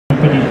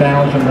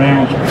250,000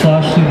 rounds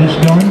plus to this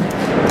gun.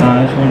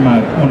 It's one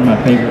of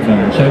my favorite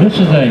guns. So this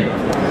is a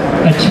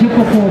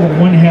typical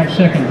 1.5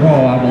 second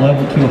draw out of a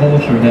level 2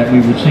 holster that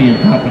we would see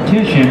in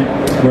competition,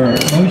 where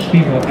most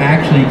people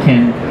actually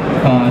can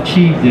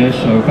achieve this.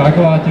 So if I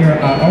go out there,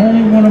 I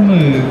only want to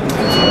move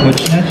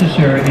what's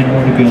necessary in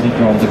order to be able to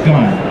draw the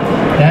gun.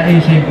 That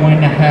is a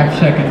 1.5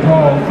 second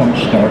draw from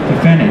start to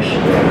finish.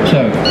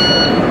 So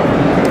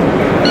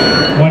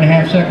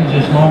 1.5 seconds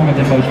is longer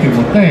than most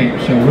people think,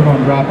 so we're going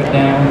to drop it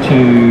down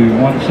to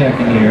 1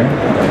 second here.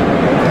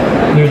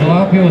 There's a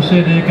lot of people who say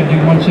they can do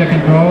 1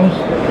 second draws,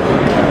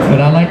 but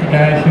I like the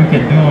guys who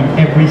can do them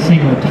every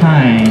single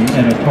time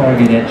at a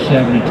target at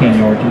 7 to 10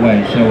 yards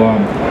away. So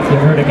you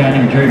heard a guy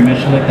named Jerry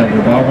Michelik, that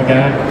revolver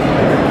guy,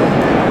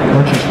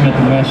 works at Smith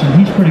 & Wesson.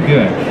 He's pretty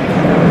good.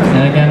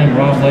 And a guy named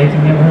Rob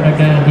Latham, you ever heard of that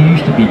guy? He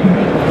used to be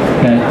good.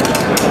 Okay.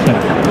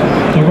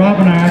 So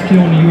Rob and I are actually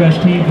on the U.S.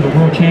 team for the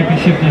World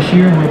Championship this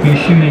year. We'll be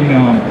shooting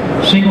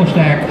single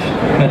stacks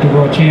at the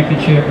World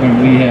Championship when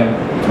we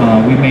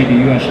made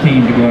the U.S.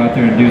 team to go out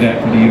there and do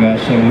that for the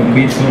U.S. So we'll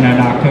be doing that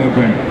in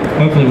October, and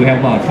hopefully we have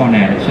a lot of fun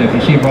at it. So if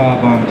you see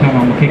Rob, tell him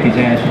I'm going to kick his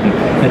ass at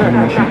the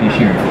World Shoot this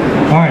year.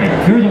 Alrighty,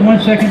 here's a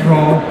 1 second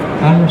draw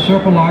out of a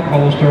Serpa lock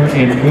holster,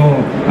 and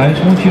I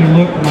just want you to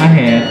look at my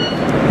head,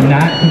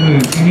 not to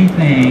move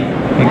anything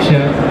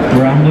except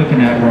where I'm looking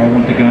at, where I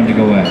want the gun to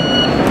go at.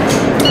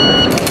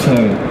 So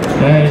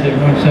that is a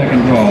 1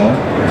 second draw,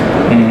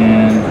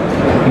 and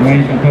the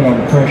rain's going to put all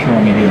the pressure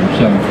on me here.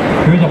 So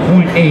here's a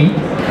 .8.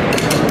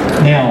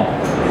 Now,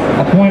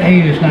 a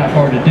 .8 is not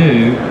hard to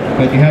do,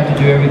 but you have to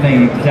do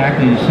everything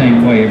exactly the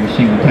same way every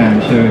single time.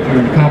 So if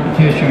you're in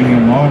competition or you're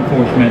in law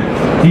enforcement,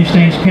 these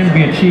things can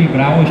be achieved,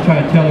 but I always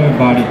try to tell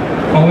everybody,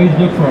 always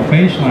look for a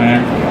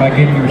baseline by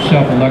getting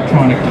yourself an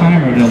electronic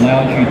timer that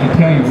allows you to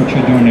tell you what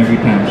you're doing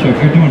every time. So if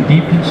you're doing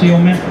deep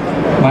concealment,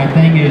 my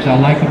thing is I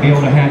like to be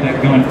able to have that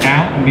gun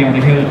out and be able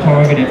to hit a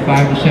target at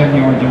 5 to 7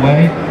 yards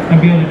away and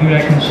be able to do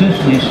that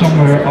consistently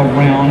somewhere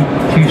around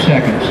 2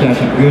 seconds.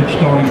 That's a good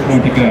starting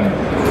point to go.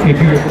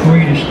 If you're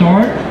free to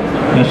start,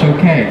 that's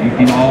okay. You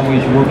can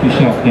always work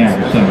yourself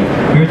down. So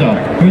here's a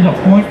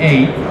 .8.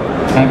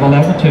 I have a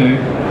level 2.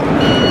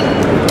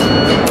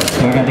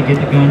 So I got to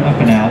get the gun up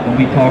and out. Don't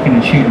be talking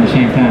and shooting at the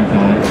same time,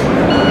 Todd.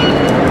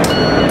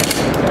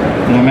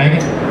 Did I make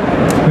it?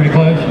 Pretty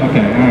close?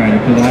 Okay, alright.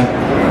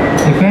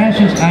 The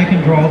fastest I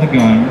can draw the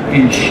gun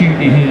and shoot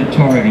and hit a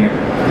target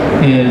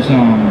is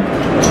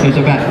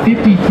about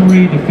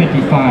 53 to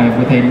 55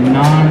 with a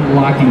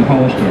non-locking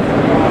holster.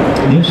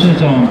 This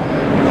is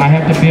I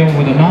have to be able,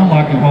 with a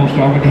non-locking holster,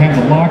 I would have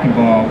the lock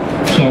involved.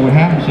 So what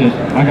happens is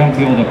I got to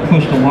be able to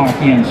push the lock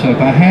in. So if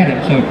I had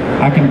it, so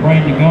I can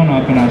bring the gun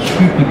up and I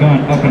scoop the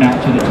gun up and out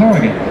to the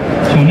target.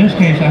 So in this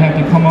case, I have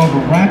to come over,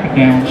 wrap it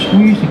down,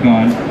 squeeze the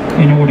gun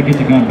in order to get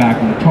the gun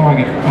back on the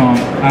target.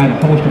 I had a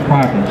holster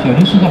properly. So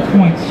this is a .6.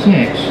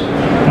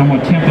 And I'm going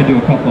to attempt to do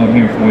a couple of them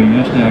here for you.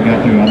 Yesterday I got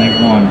through, I think,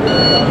 one.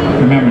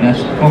 Remember, that's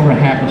over a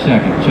half a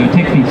second. So it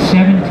takes me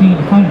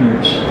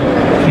 1700ths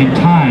in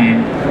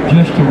time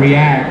just to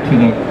react to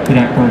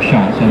that first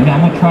shot. So now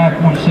I'm going to try a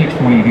 .6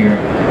 for you here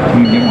so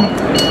we can get one.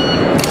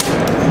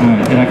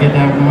 Alright, did I get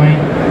that one right?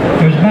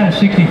 There's about a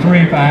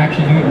 63 if I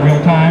actually do it in real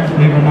time,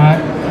 believe it or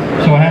not.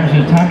 So what happens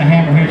is the time the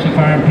hammer hits the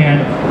firing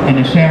pin and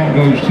the sound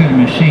goes to the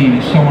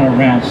machine is somewhere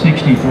around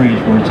 63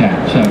 is where it's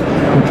at. So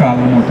we'll try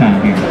one more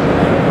time here.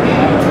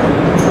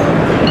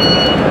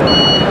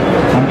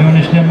 I'm doing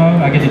this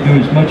demo, I get to do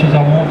as much as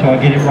I want till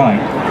I get it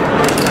right.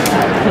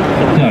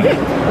 So,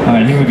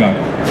 alright, here we go.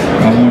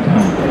 One more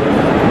time.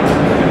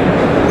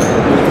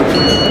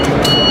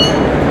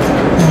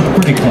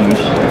 Pretty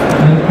close.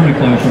 Pretty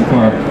close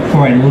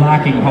for a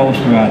locking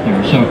holster out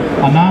there. So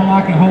a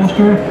non-locking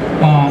holster,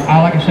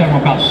 like I said,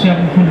 I'm about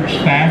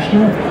 700ths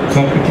faster.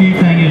 But the key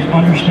thing is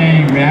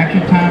understanding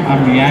reaction time.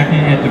 I'm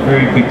reacting at the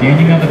very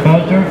beginning of the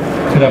buzzer.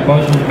 So that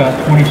buzzer is about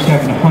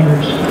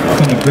 2700ths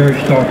from the very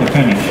start to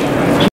finish.